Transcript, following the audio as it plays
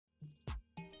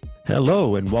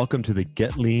Hello, and welcome to the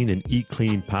Get Lean and Eat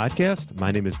Clean podcast.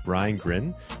 My name is Brian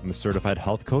Grin. I'm a certified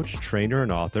health coach, trainer,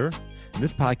 and author. And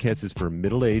this podcast is for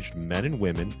middle-aged men and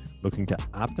women looking to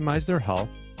optimize their health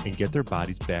and get their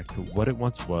bodies back to what it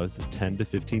once was 10 to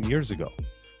 15 years ago.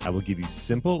 I will give you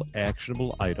simple,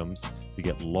 actionable items to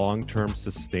get long-term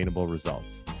sustainable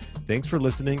results. Thanks for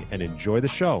listening and enjoy the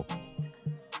show.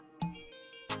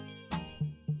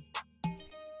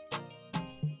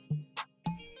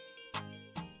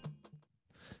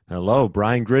 Hello,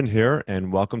 Brian Grin here,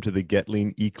 and welcome to the Get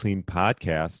Lean, Eat Clean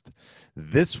podcast.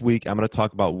 This week, I'm going to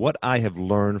talk about what I have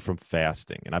learned from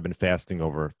fasting. And I've been fasting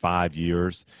over 5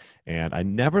 years, and I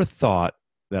never thought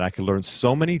that I could learn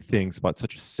so many things about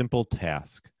such a simple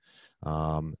task.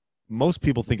 Most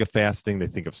people think of fasting, they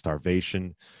think of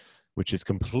starvation, which is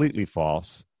completely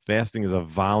false. Fasting is a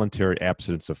voluntary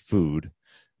abstinence of food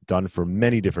done for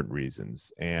many different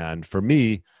reasons. And for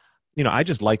me, I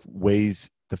just like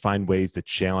to find ways to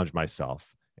challenge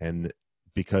myself, and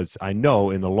because I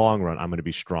know in the long run I'm going to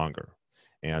be stronger.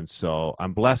 And so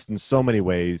I'm blessed in so many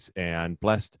ways, and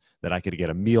blessed that I could get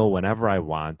a meal whenever I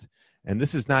want. And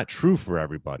this is not true for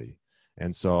everybody.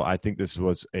 And so I think this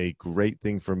was a great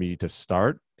thing for me to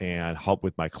start and help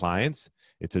with my clients.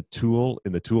 It's a tool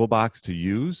in the toolbox to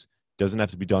use. It doesn't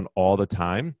have to be done all the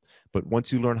time, but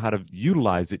once you learn how to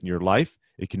utilize it in your life,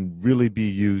 it can really be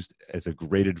used as a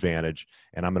great advantage.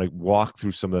 And I'm going to walk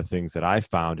through some of the things that I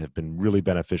found have been really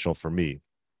beneficial for me.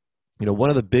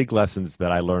 One of the big lessons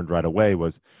that I learned right away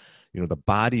was, the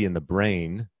body and the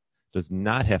brain does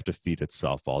not have to feed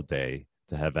itself all day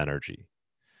to have energy.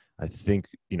 I think,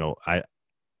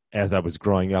 as I was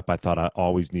growing up, I thought I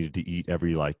always needed to eat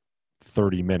every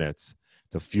 30 minutes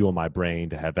to fuel my brain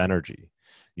to have energy.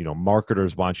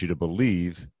 Marketers want you to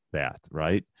believe that,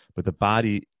 right? But the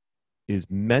body is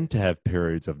meant to have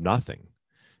periods of nothing.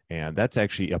 And that's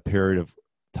actually a period of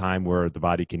time where the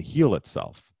body can heal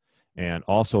itself and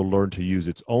also learn to use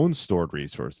its own stored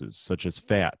resources, such as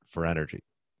fat, for energy.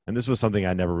 And this was something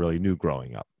I never really knew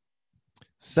growing up.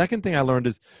 Second thing I learned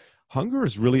is hunger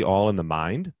is really all in the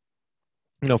mind.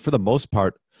 For the most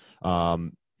part,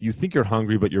 you think you're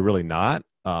hungry, but you're really not.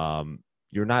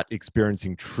 You're not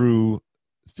experiencing true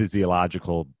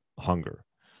physiological hunger,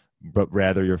 but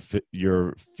rather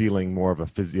you're feeling more of a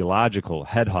physiological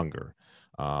head hunger.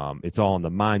 It's all in the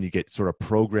mind. You get sort of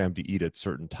programmed to eat at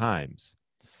certain times.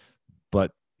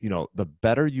 But, the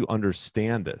better you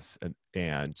understand this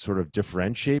and sort of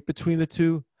differentiate between the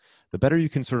two, the better you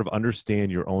can sort of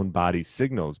understand your own body's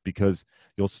signals, because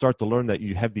you'll start to learn that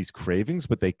you have these cravings,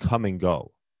 but they come and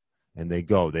go. And they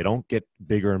go. They don't get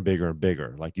bigger and bigger and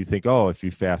bigger. Like you think, if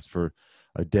you fast for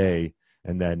a day,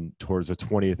 and then towards the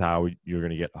 20th hour, you're going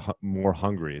to get more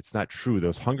hungry. It's not true.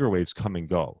 Those hunger waves come and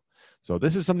go. So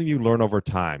this is something you learn over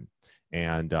time.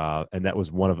 And that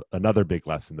was another big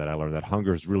lesson that I learned, that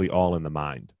hunger is really all in the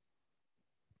mind.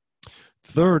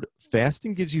 Third,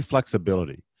 fasting gives you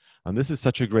flexibility. And this is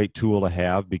such a great tool to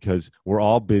have, because we're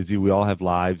all busy. We all have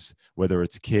lives, whether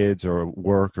it's kids or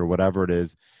work or whatever it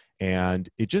is. And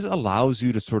it just allows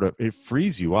you to it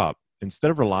frees you up.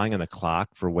 Instead of relying on the clock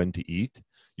for when to eat,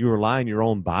 you rely on your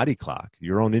own body clock,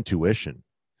 your own intuition.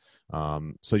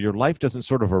 So your life doesn't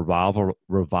sort of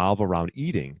revolve around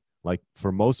eating like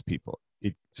for most people.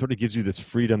 It sort of gives you this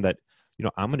freedom that,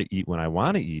 I'm going to eat when I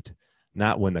want to eat,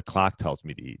 not when the clock tells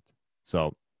me to eat.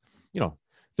 So,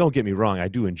 don't get me wrong, I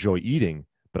do enjoy eating,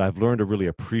 but I've learned to really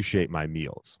appreciate my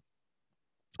meals.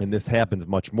 And this happens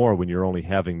much more when you're only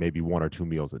having maybe 1 or 2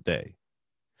 meals a day,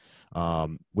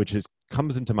 which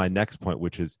comes into my next point,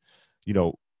 which is,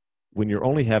 when you're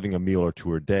only having a meal or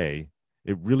 2 a day,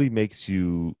 it really makes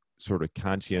you sort of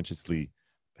conscientiously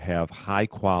have high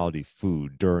quality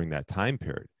food during that time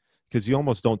period, because you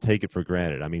almost don't take it for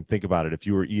granted. I mean, think about it. If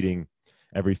you were eating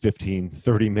every 15,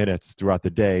 30 minutes throughout the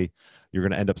day, you're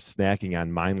going to end up snacking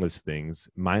on mindless things,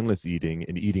 mindless eating,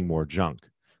 and eating more junk.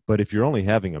 But if you're only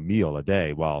having a meal a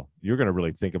day, you're going to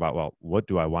really think about, what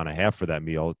do I want to have for that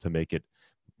meal to make it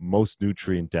most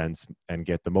nutrient dense and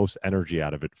get the most energy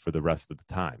out of it for the rest of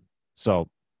the time. So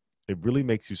it really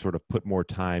makes you sort of put more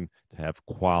time to have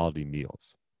quality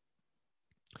meals.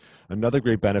 Another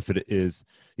great benefit is,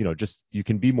 just you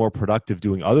can be more productive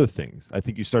doing other things. I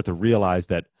think you start to realize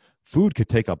that food could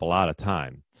take up a lot of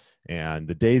time, and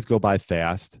the days go by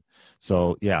fast.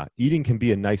 So yeah, eating can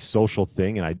be a nice social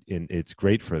thing, and it's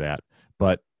great for that.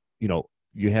 But,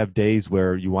 you have days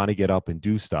where you want to get up and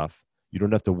do stuff. You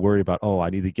don't have to worry about, I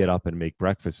need to get up and make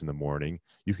breakfast in the morning.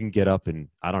 You can get up and,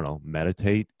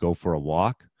 meditate, go for a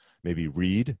walk, maybe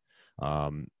read,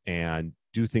 and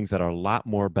do things that are a lot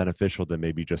more beneficial than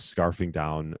maybe just scarfing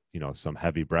down, some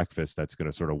heavy breakfast that's going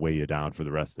to sort of weigh you down for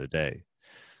the rest of the day.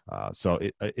 So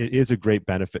it is a great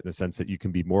benefit in the sense that you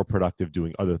can be more productive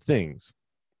doing other things.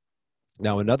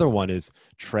 Now, another one is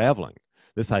traveling.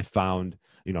 This I found,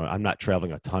 I'm not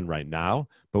traveling a ton right now,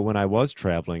 but when I was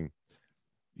traveling,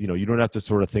 you don't have to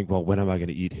sort of think, well, when am I going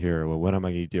to eat here? Well, when am I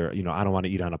going to eat there? I don't want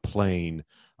to eat on a plane.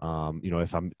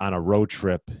 If I'm on a road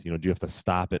trip, do you have to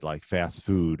stop at like fast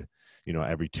food,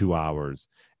 every 2 hours?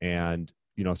 And,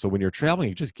 so when you're traveling,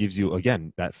 it just gives you,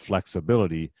 again, that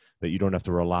flexibility that you don't have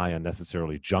to rely on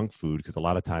necessarily junk food, because a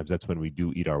lot of times that's when we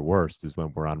do eat our worst, is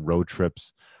when we're on road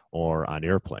trips or on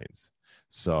airplanes.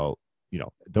 So,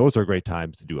 those are great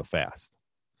times to do a fast.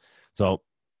 So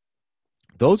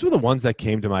those were the ones that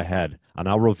came to my head, and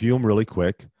I'll review them really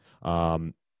quick.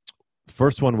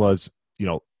 First one was,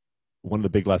 one of the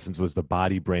big lessons was the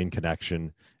body-brain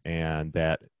connection, and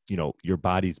that, your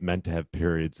body's meant to have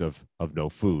periods of no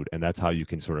food, and that's how you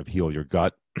can sort of heal your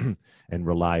gut and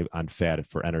rely on fat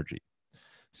for energy.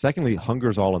 Secondly,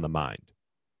 hunger's all in the mind.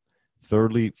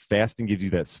 Thirdly, fasting gives you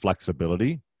that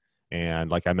flexibility,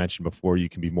 and like I mentioned before, you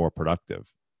can be more productive.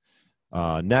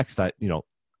 Next,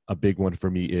 a big one for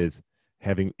me is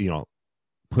having,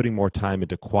 putting more time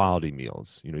into quality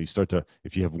meals. You start to,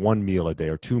 if you have one meal a day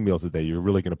or 2 meals a day, you're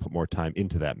really going to put more time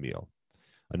into that meal.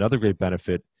 Another great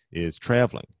benefit is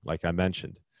traveling, like I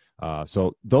mentioned.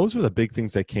 So those were the big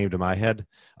things that came to my head.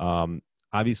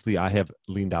 Obviously, I have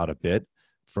leaned out a bit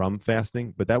from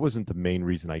fasting, but that wasn't the main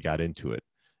reason I got into it.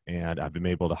 And I've been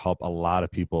able to help a lot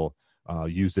of people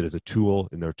use it as a tool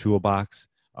in their toolbox,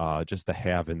 just to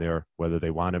have in there, whether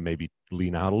they want to maybe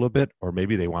lean out a little bit or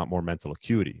maybe they want more mental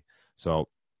acuity. So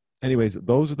anyways,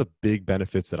 those are the big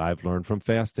benefits that I've learned from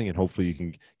fasting, and hopefully you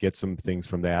can get some things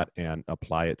from that and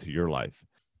apply it to your life.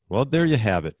 Well, there you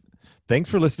have it. Thanks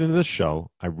for listening to this show.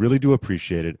 I really do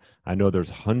appreciate it. I know there's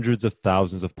hundreds of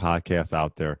thousands of podcasts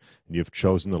out there, and you've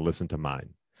chosen to listen to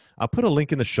mine. I'll put a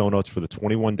link in the show notes for the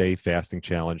 21-day fasting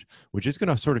challenge, which is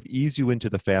going to sort of ease you into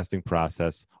the fasting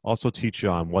process, also teach you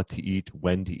on what to eat,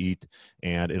 when to eat,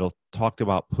 and it'll talk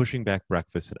about pushing back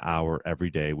breakfast an hour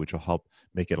every day, which will help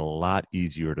make it a lot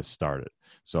easier to start it.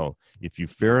 So if you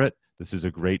fear it, this is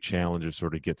a great challenge to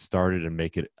sort of get started and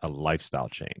make it a lifestyle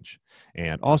change.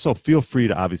 And also feel free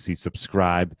to obviously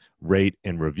subscribe, rate,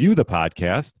 and review the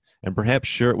podcast, and perhaps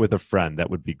share it with a friend. That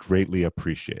would be greatly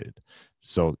appreciated.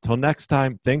 So till next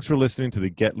time, thanks for listening to the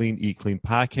Get Lean, Eat Clean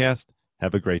podcast.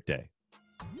 Have a great day.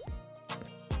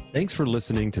 Thanks for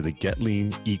listening to the Get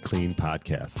Lean, Eat Clean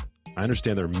podcast. I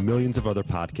understand there are millions of other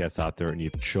podcasts out there, and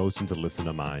you've chosen to listen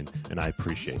to mine, and I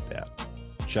appreciate that.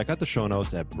 Check out the show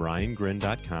notes at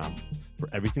briangrin.com for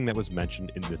everything that was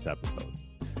mentioned in this episode.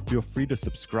 Feel free to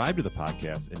subscribe to the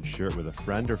podcast and share it with a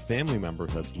friend or family member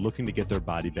that's looking to get their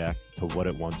body back to what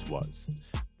it once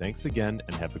was. Thanks again,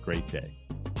 and have a great day.